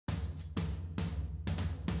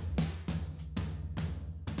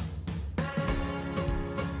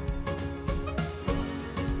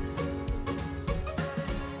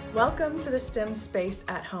Welcome to the STEM Space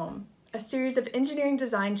at Home, a series of engineering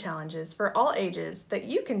design challenges for all ages that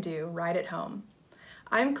you can do right at home.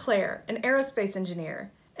 I'm Claire, an aerospace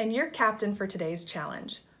engineer, and your captain for today's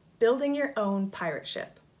challenge, building your own pirate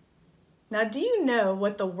ship. Now, do you know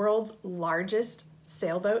what the world's largest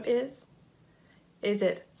sailboat is? Is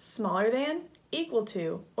it smaller than, equal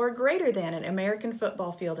to, or greater than an American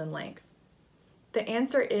football field in length? The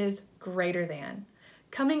answer is greater than,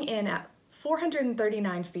 coming in at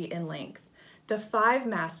 439 feet in length. The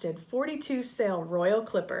 5-masted 42-sail Royal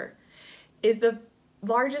Clipper is the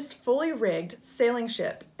largest fully rigged sailing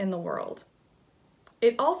ship in the world.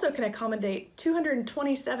 It also can accommodate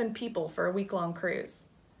 227 people for a week-long cruise.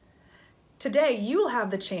 Today, you will have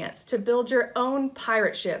the chance to build your own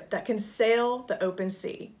pirate ship that can sail the open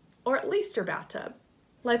sea, or at least your bathtub.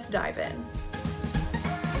 Let's dive in.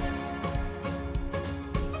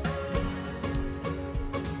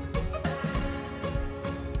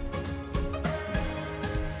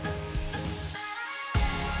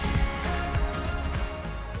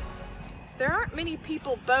 There aren't many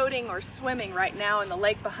people boating or swimming right now in the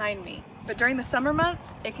lake behind me, but during the summer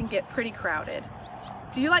months, it can get pretty crowded.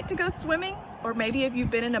 Do you like to go swimming? Or maybe have you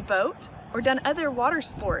been in a boat or done other water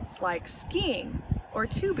sports like skiing or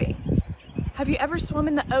tubing? Have you ever swum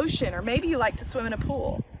in the ocean, or maybe you like to swim in a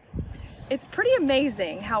pool? It's pretty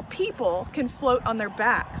amazing how people can float on their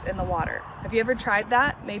backs in the water. Have you ever tried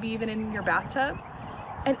that? Maybe even in your bathtub?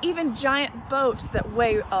 And even giant boats that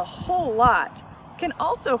weigh a whole lot can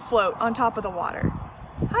also float on top of the water.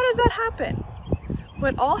 How does that happen?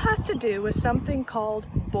 Well, it all has to do with something called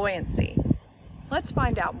buoyancy. Let's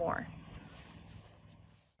find out more.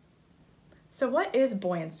 So what is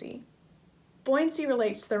buoyancy? Buoyancy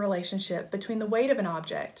relates to the relationship between the weight of an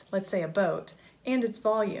object, let's say a boat, and its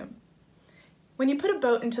volume. When you put a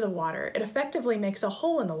boat into the water, it effectively makes a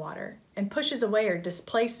hole in the water and pushes away or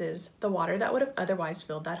displaces the water that would have otherwise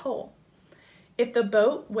filled that hole. If the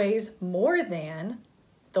boat weighs more than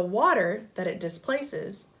the water that it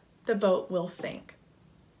displaces, the boat will sink.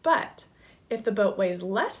 But if the boat weighs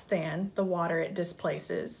less than the water it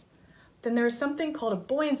displaces, then there is something called a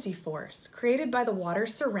buoyancy force created by the water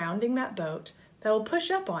surrounding that boat that will push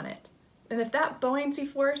up on it. And if that buoyancy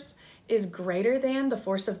force is greater than the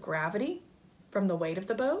force of gravity from the weight of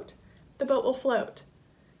the boat will float.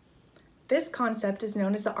 This concept is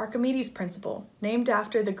known as the Archimedes principle, named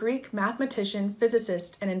after the Greek mathematician,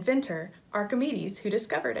 physicist, and inventor Archimedes, who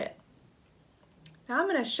discovered it. Now I'm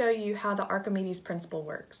going to show you how the Archimedes principle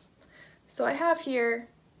works. So I have here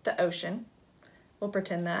the ocean, we'll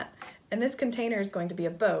pretend that, and this container is going to be a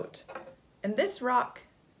boat, and this rock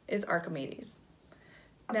is Archimedes.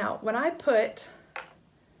 Now when I put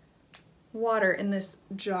water in this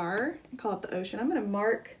jar, call it the ocean, I'm going to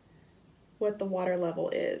mark what the water level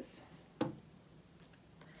is.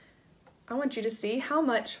 I want you to see how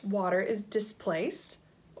much water is displaced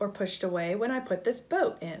or pushed away when I put this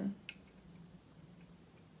boat in.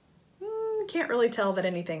 Can't really tell that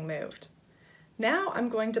anything moved. Now I'm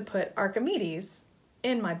going to put Archimedes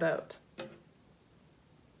in my boat.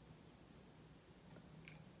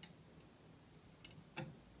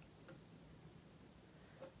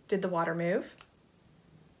 Did the water move?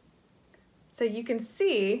 So you can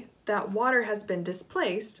see that water has been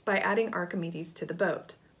displaced by adding Archimedes to the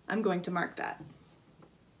boat. I'm going to mark that.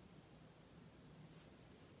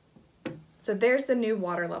 So there's the new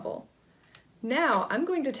water level. Now I'm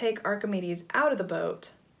going to take Archimedes out of the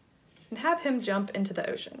boat and have him jump into the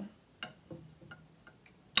ocean.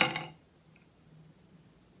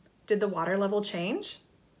 Did the water level change?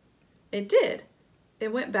 It did.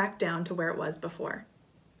 It went back down to where it was before.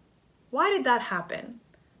 Why did that happen?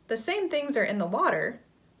 The same things are in the water,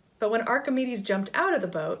 but when Archimedes jumped out of the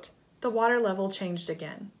boat, the water level changed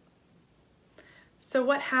again. So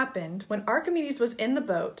what happened when Archimedes was in the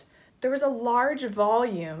boat, there was a large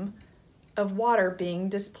volume of water being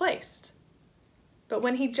displaced. But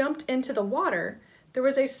when he jumped into the water, there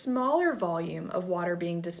was a smaller volume of water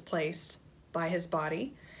being displaced by his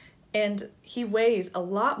body, and he weighs a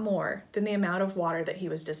lot more than the amount of water that he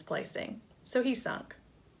was displacing. So he sunk.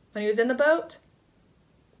 When he was in the boat,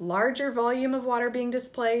 larger volume of water being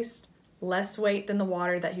displaced, less weight than the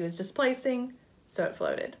water that he was displacing, so it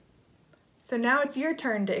floated. So now it's your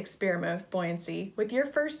turn to experiment with buoyancy with your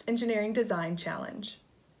first engineering design challenge.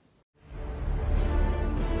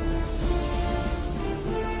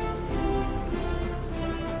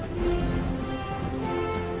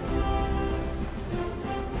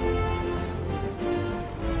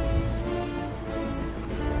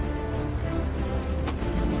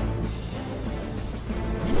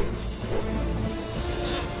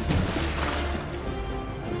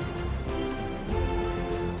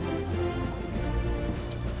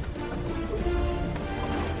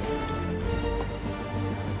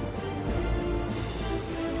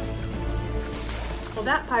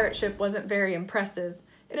 Well, that pirate ship wasn't very impressive.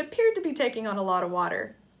 It appeared to be taking on a lot of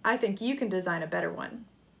water. I think you can design a better one.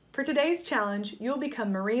 For today's challenge, you'll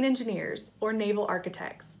become marine engineers or naval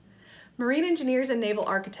architects. Marine engineers and naval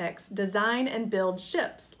architects design and build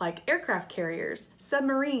ships like aircraft carriers,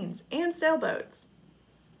 submarines, and sailboats.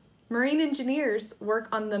 Marine engineers work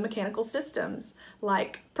on the mechanical systems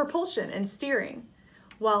like propulsion and steering,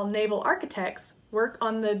 while naval architects work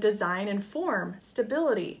on the design and form,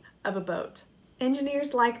 stability of a boat.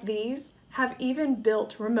 Engineers like these have even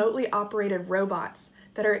built remotely operated robots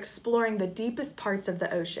that are exploring the deepest parts of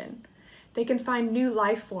the ocean. They can find new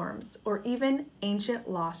life forms or even ancient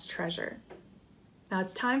lost treasure. Now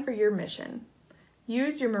it's time for your mission.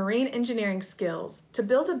 Use your marine engineering skills to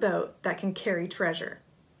build a boat that can carry treasure.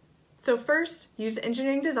 So first, use the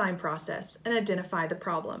engineering design process and identify the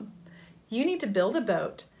problem. You need to build a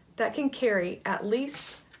boat that can carry at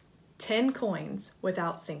least 10 coins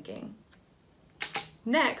without sinking.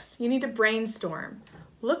 Next, you need to brainstorm.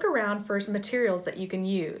 Look around for materials that you can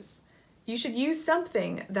use. You should use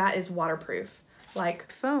something that is waterproof,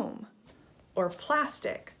 like foam, or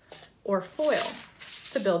plastic, or foil,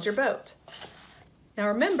 to build your boat. Now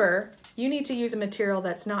remember, you need to use a material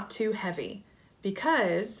that's not too heavy,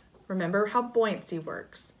 because remember how buoyancy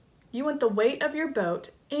works. You want the weight of your boat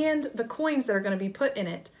and the coins that are going to be put in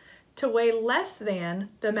it to weigh less than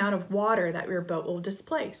the amount of water that your boat will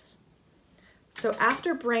displace. So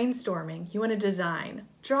after brainstorming, you want to design.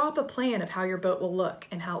 Draw up a plan of how your boat will look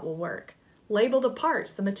and how it will work. Label the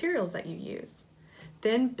parts, the materials that you use.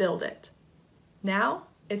 Then build it. Now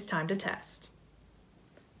it's time to test.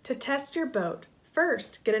 To test your boat,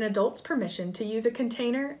 first get an adult's permission to use a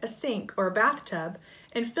container, a sink, or a bathtub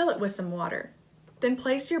and fill it with some water. Then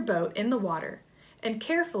place your boat in the water and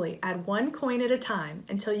carefully add 1 coin at a time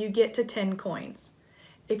until you get to 10 coins.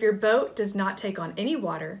 If your boat does not take on any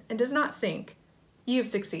water and does not sink, you've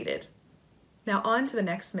succeeded. Now on to the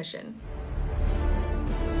next mission.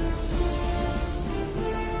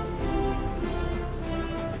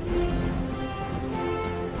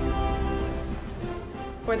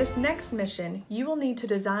 For this next mission, you will need to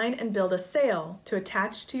design and build a sail to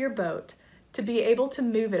attach to your boat to be able to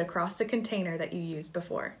move it across the container that you used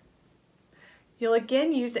before. You'll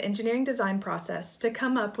again use the engineering design process to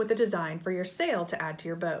come up with a design for your sail to add to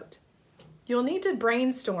your boat. You'll need to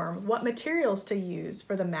brainstorm what materials to use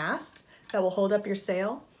for the mast that will hold up your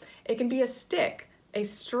sail. It can be a stick, a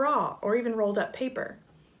straw, or even rolled up paper.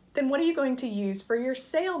 Then what are you going to use for your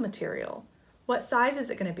sail material? What size is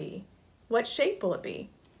it going to be? What shape will it be?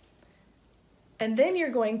 And then you're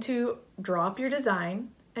going to draw up your design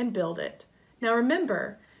and build it. Now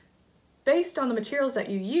remember, based on the materials that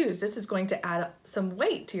you use, this is going to add some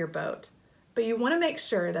weight to your boat. But you want to make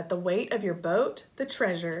sure that the weight of your boat, the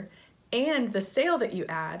treasure, and the sail that you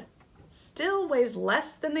add still weighs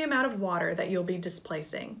less than the amount of water that you'll be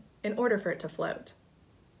displacing in order for it to float.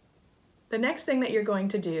 The next thing that you're going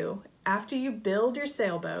to do after you build your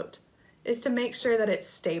sailboat is to make sure that it's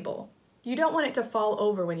stable. You don't want it to fall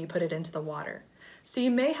over when you put it into the water. So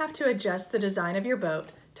you may have to adjust the design of your boat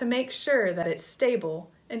to make sure that it's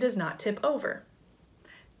stable and does not tip over.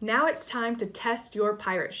 Now it's time to test your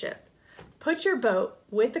pirate ship. Put your boat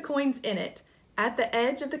with the coins in it at the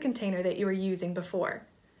edge of the container that you were using before.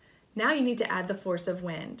 Now you need to add the force of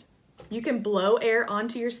wind. You can blow air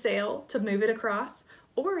onto your sail to move it across,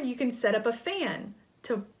 or you can set up a fan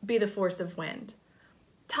to be the force of wind.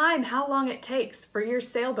 Time how long it takes for your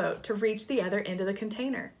sailboat to reach the other end of the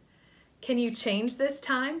container. Can you change this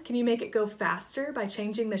time? Can you make it go faster by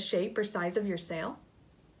changing the shape or size of your sail?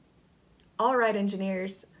 All right,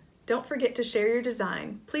 engineers, don't forget to share your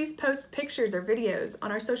design. Please post pictures or videos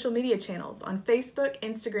on our social media channels on Facebook,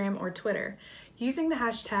 Instagram, or Twitter using the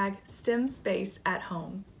hashtag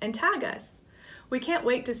STEMSpaceAtHome and tag us. We can't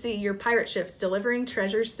wait to see your pirate ships delivering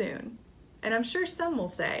treasure soon. And I'm sure some will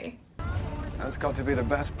say, "That's got to be the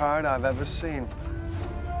best pirate I've ever seen."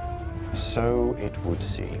 So it would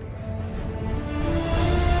seem.